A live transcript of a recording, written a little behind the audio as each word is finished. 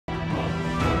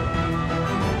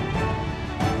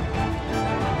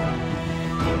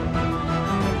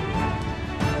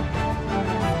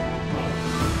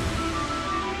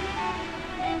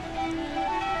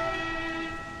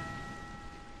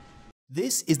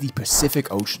This is the Pacific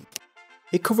Ocean.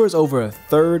 It covers over a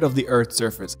third of the Earth's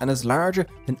surface and is larger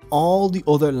than all the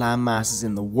other land masses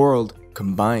in the world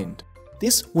combined.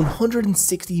 This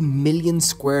 160 million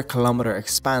square kilometre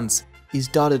expanse is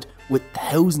dotted with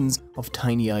thousands of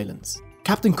tiny islands.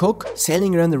 Captain Cook,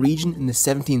 sailing around the region in the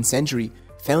 17th century,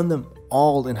 found them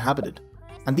all inhabited,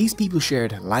 and these people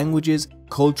shared languages,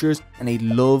 cultures, and a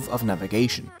love of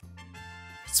navigation.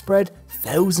 Spread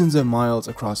thousands of miles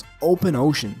across open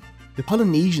ocean, the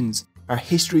Polynesians are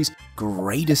history's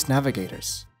greatest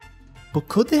navigators. But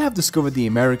could they have discovered the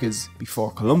Americas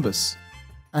before Columbus?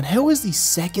 And how is the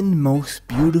second most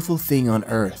beautiful thing on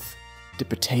Earth, the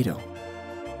potato,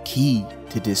 key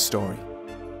to this story?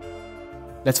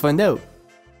 Let's find out.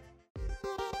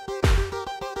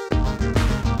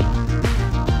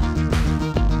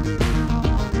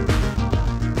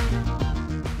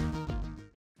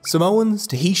 Samoans,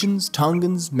 Tahitians,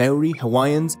 Tongans, Maori,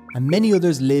 Hawaiians, and many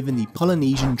others live in the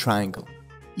Polynesian Triangle,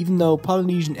 even though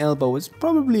Polynesian elbow is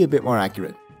probably a bit more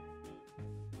accurate.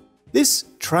 This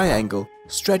triangle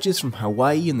stretches from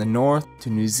Hawaii in the north to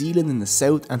New Zealand in the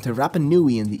south and to Rapa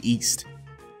Nui in the east.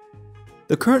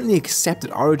 The currently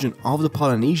accepted origin of the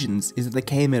Polynesians is that they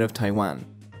came out of Taiwan,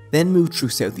 then moved through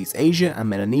Southeast Asia and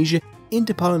Melanesia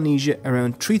into Polynesia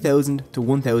around 3000 to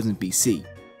 1000 BC.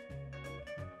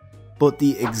 But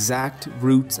the exact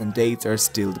roots and dates are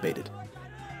still debated.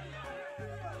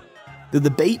 The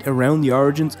debate around the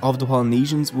origins of the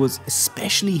Polynesians was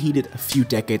especially heated a few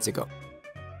decades ago,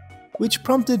 which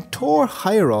prompted Thor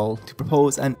Heyerdahl to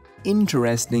propose an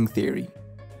interesting theory.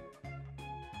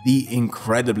 The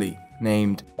incredibly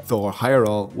named Thor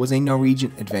Heyerdahl was a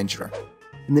Norwegian adventurer.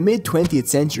 In the mid-20th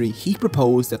century, he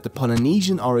proposed that the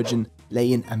Polynesian origin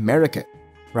lay in America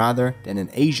rather than in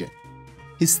Asia.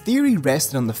 His theory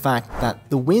rested on the fact that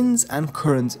the winds and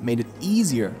currents made it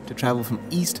easier to travel from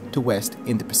east to west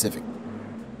in the Pacific.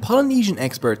 Polynesian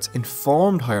experts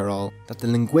informed Heyerdahl that the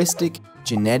linguistic,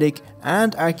 genetic,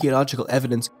 and archaeological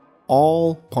evidence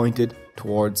all pointed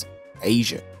towards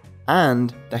Asia,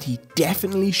 and that he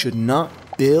definitely should not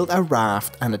build a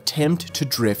raft and attempt to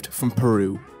drift from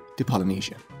Peru to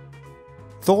Polynesia.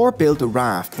 Thor built a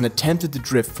raft and attempted to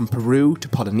drift from Peru to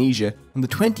Polynesia on the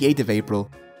 28th of April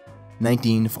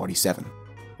 1947.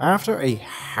 After a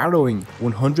harrowing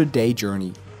 100-day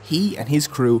journey, he and his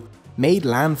crew made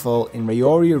landfall in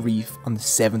Rayoria Reef on the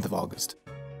 7th of August,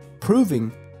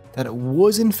 proving that it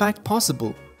was in fact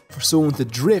possible for someone to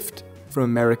drift from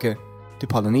America to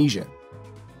Polynesia.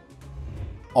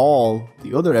 All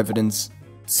the other evidence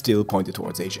still pointed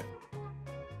towards Asia.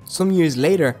 Some years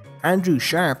later, Andrew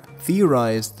Sharp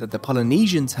theorized that the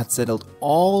Polynesians had settled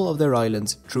all of their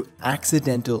islands through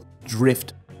accidental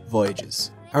drift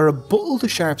voyages. A rebuttal to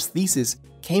Sharp's thesis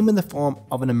came in the form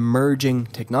of an emerging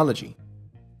technology: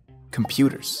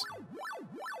 computers.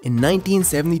 In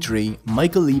 1973,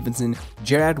 Michael Levinson,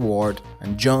 Gerard Ward,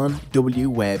 and John W.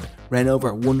 Webb ran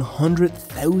over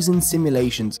 100,000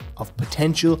 simulations of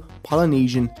potential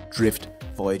Polynesian drift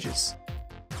voyages.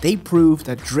 They proved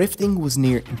that drifting was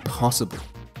near impossible.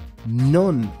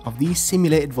 None of these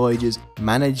simulated voyages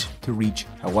managed to reach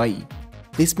Hawaii.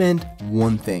 This meant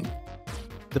one thing: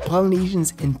 the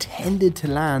Polynesians intended to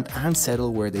land and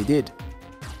settle where they did.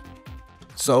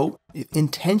 So, if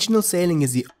intentional sailing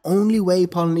is the only way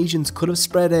Polynesians could have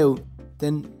spread out,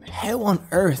 then how on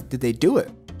earth did they do it?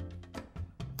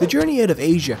 The journey out of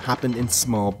Asia happened in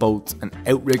small boats and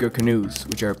outrigger canoes,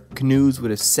 which are canoes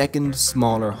with a second,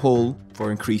 smaller hull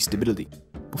for increased stability.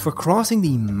 But for crossing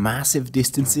the massive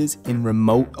distances in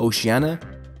remote Oceania,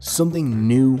 something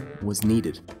new was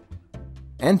needed.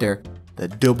 Enter the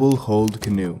double-hulled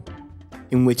canoe,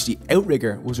 in which the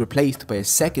outrigger was replaced by a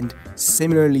second,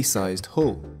 similarly sized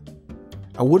hull.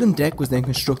 A wooden deck was then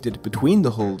constructed between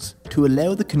the hulls to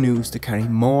allow the canoes to carry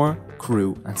more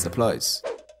crew and supplies.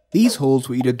 These hulls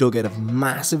were either dug out of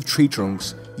massive tree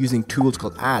trunks using tools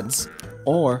called adze,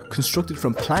 or constructed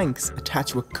from planks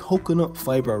attached with coconut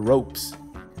fibre ropes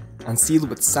and sealed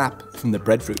with sap from the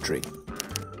breadfruit tree.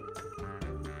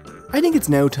 I think it's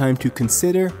now time to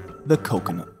consider the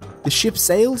coconut. The ship's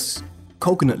sails?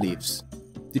 Coconut leaves.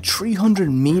 The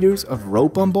 300 meters of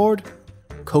rope on board?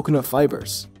 Coconut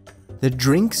fibers. The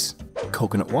drinks?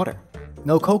 Coconut water.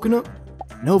 No coconut?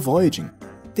 No voyaging.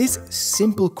 This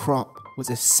simple crop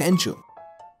was essential.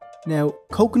 Now,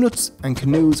 coconuts and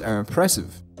canoes are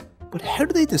impressive, but how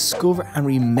do they discover and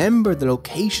remember the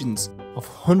locations of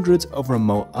hundreds of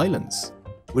remote islands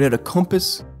without a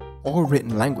compass or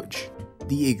written language?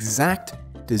 The exact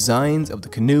designs of the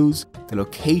canoes, the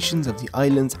locations of the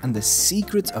islands, and the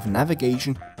secrets of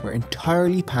navigation were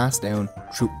entirely passed down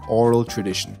through oral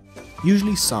tradition,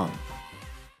 usually song.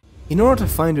 In order to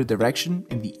find their direction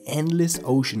in the endless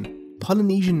ocean,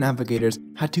 Polynesian navigators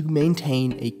had to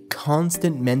maintain a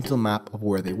constant mental map of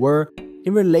where they were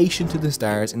in relation to the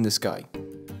stars in the sky.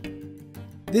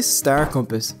 This star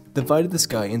compass divided the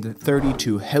sky into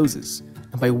 32 houses,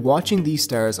 and by watching these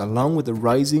stars along with the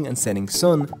rising and setting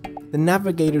sun, the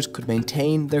navigators could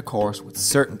maintain their course with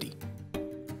certainty.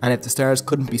 And if the stars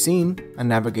couldn't be seen, a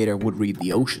navigator would read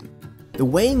the ocean. The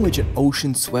way in which an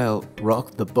ocean swell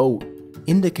rocked the boat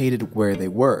indicated where they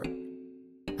were,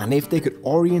 and if they could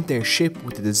orient their ship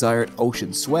with the desired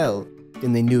ocean swell,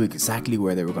 then they knew exactly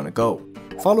where they were going to go.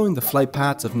 Following the flight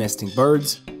paths of nesting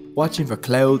birds, watching for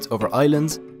clouds over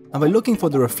islands, and by looking for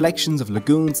the reflections of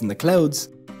lagoons in the clouds,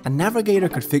 a navigator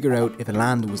could figure out if a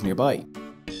land was nearby.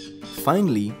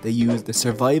 Finally, they used the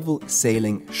survival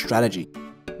sailing strategy,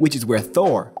 which is where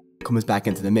Thor comes back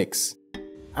into the mix.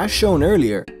 As shown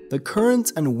earlier, the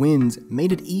currents and winds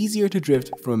made it easier to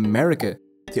drift from America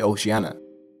to Oceania.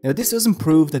 Now, this doesn't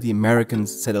prove that the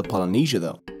Americans settled Polynesia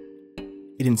though.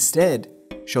 It instead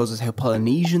shows us how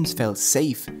Polynesians felt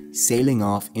safe sailing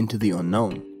off into the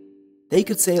unknown. They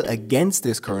could sail against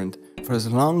this current for as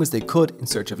long as they could in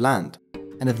search of land,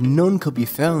 and if none could be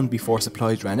found before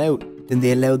supplies ran out, then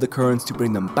they allowed the currents to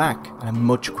bring them back at a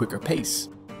much quicker pace.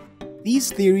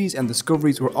 These theories and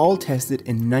discoveries were all tested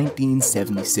in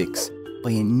 1976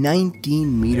 by a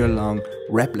 19-meter long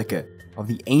replica of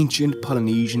the ancient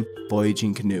Polynesian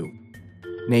voyaging canoe,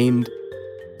 named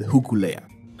the Hokule.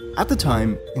 At the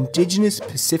time, indigenous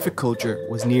Pacific culture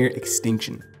was near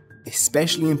extinction,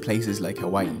 especially in places like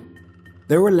Hawaii.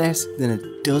 There were less than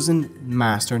a dozen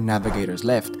master navigators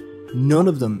left, none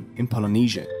of them in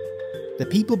Polynesia. The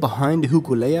people behind the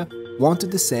Hokule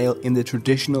wanted to sail in the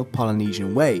traditional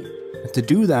Polynesian way, and to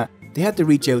do that, they had to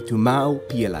reach out to Mau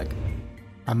Pialag,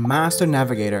 a master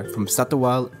navigator from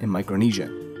Satawal in Micronesia.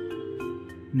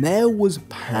 Mau was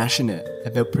passionate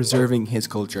about preserving his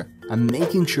culture and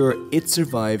making sure it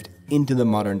survived into the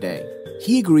modern day.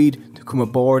 He agreed to come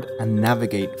aboard and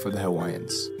navigate for the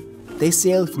Hawaiians. They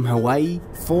sailed from Hawaii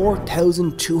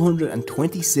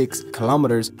 4,226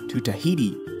 kilometers to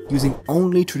Tahiti using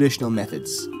only traditional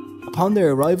methods. Upon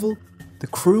their arrival, the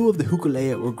crew of the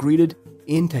Hokule were greeted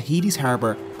in Tahiti's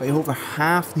harbour by over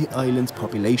half the island's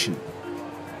population.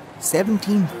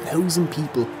 17,000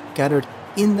 people gathered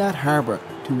in that harbour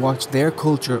to watch their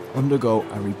culture undergo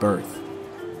a rebirth.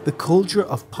 The culture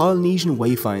of Polynesian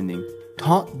wayfinding,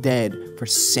 thought dead for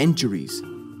centuries,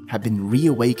 had been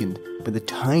reawakened by the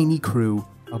tiny crew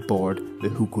aboard the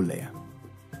Hokule.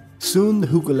 Soon the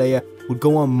Hokule would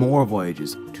go on more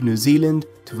voyages to New Zealand,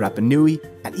 to Rapa Nui,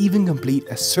 and even complete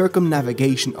a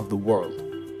circumnavigation of the world.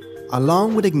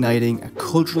 Along with igniting a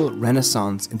cultural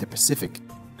renaissance in the Pacific,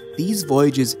 these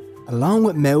voyages, along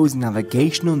with Mau's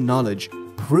navigational knowledge,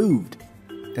 proved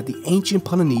that the ancient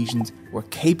Polynesians were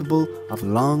capable of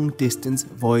long-distance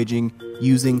voyaging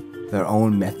using their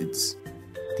own methods.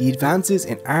 The advances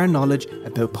in our knowledge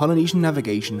about Polynesian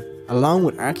navigation, along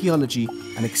with archaeology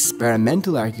and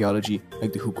experimental archaeology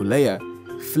like the Hokule,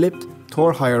 flipped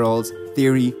Thor Heyerdahl's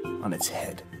theory on its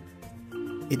head.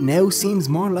 It now seems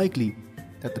more likely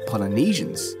that the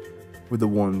Polynesians were the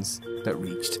ones that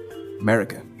reached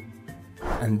America.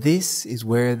 And this is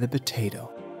where the potato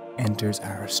enters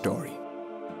our story.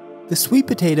 The sweet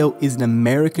potato is an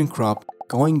American crop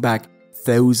going back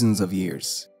thousands of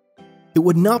years. It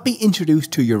would not be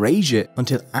introduced to Eurasia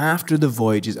until after the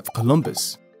voyages of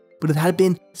Columbus, but it had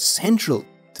been central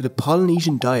to the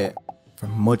Polynesian diet for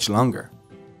much longer.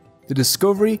 The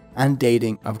discovery and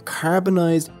dating of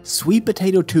carbonized sweet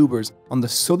potato tubers on the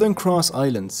Southern Cross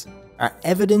Islands are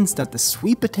evidence that the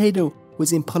sweet potato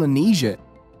was in Polynesia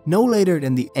no later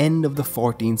than the end of the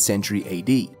 14th century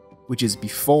AD, which is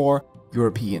before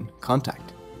European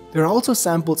contact. There are also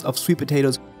samples of sweet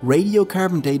potatoes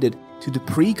radiocarbon dated to the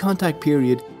pre-contact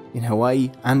period in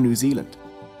Hawaii and New Zealand.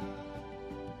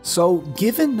 So,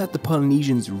 given that the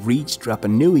Polynesians reached Rapa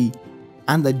Nui,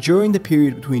 and that during the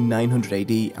period between 900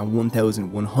 AD and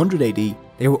 1100 AD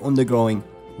they were undergoing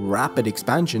rapid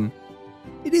expansion,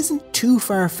 it isn't too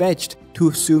far-fetched to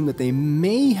assume that they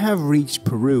may have reached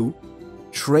Peru,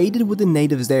 traded with the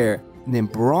natives there, and then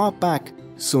brought back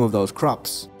some of those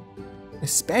crops.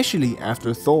 Especially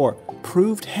after Thor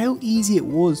proved how easy it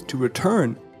was to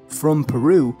return from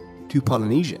Peru to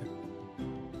Polynesia.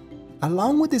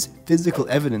 Along with this physical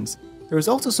evidence, there is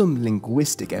also some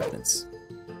linguistic evidence.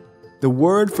 The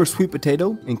word for sweet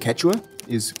potato in Quechua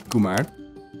is kumar.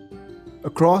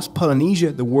 Across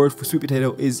Polynesia, the word for sweet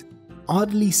potato is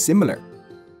oddly similar,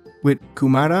 with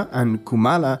kumara and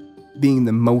kumala being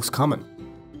the most common.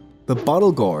 The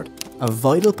bottle gourd, a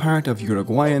vital part of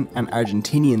Uruguayan and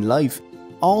Argentinian life,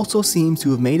 also seems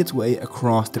to have made its way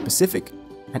across the Pacific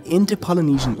and into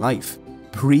Polynesian life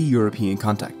pre-European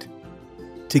contact.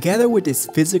 Together with this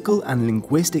physical and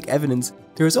linguistic evidence,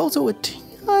 there is also a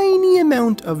tiny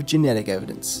amount of genetic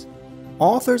evidence.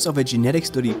 Authors of a genetic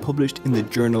study published in the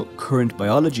journal Current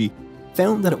Biology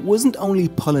found that it wasn't only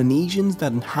Polynesians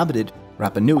that inhabited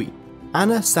Rapa Nui.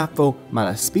 Anna Sappho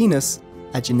Malaspinus,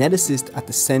 a geneticist at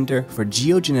the Center for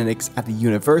Geogenetics at the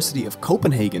University of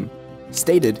Copenhagen,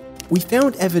 stated, "We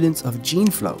found evidence of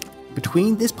gene flow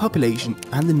between this population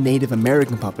and the Native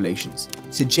American populations,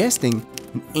 suggesting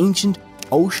an ancient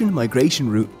ocean migration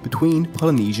route between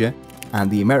Polynesia and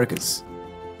the Americas."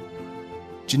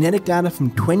 Genetic data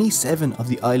from 27 of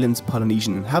the island's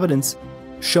Polynesian inhabitants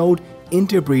showed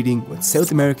interbreeding with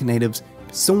South American natives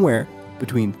somewhere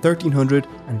between 1300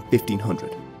 and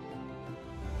 1500.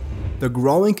 The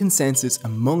growing consensus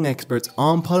among experts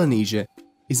on Polynesia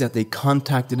is that they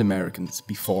contacted Americans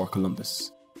before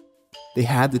Columbus. They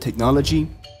had the technology,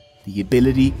 the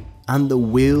ability, and the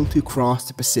will to cross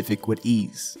the Pacific with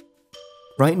ease.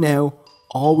 Right now,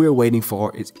 all we're waiting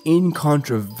for is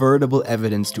incontrovertible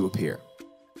evidence to appear.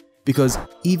 Because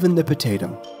even the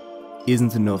potato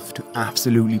isn't enough to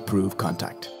absolutely prove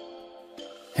contact.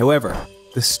 However,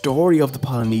 the story of the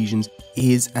Polynesians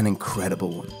is an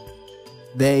incredible one.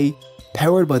 They,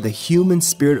 powered by the human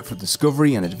spirit for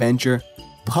discovery and adventure,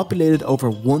 populated over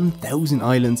 1,000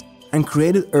 islands and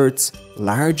created Earth's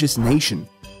largest nation,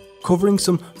 covering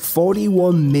some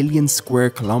 41 million square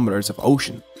kilometers of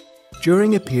ocean,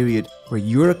 during a period where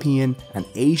European and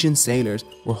Asian sailors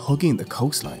were hugging the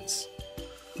coastlines.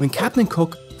 When Captain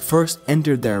Cook first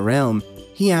entered their realm,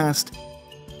 he asked,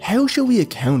 "How shall we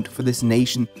account for this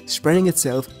nation spreading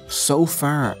itself so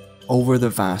far over the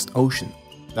vast ocean?"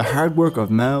 The hard work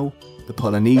of Mao, the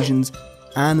Polynesians,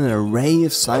 and an array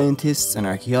of scientists and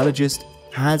archaeologists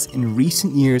has in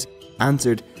recent years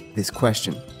answered this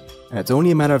question, and it's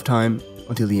only a matter of time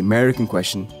until the American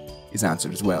question is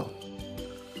answered as well.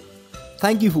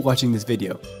 Thank you for watching this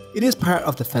video. It is part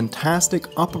of the fantastic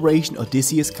Operation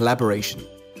Odysseus collaboration.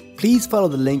 Please follow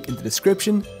the link in the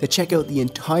description to check out the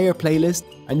entire playlist,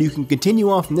 and you can continue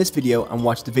on from this video and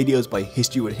watch the videos by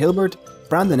History with Hilbert,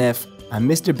 Brandon F, and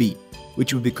Mr. B,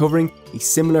 which will be covering a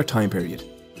similar time period.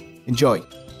 Enjoy!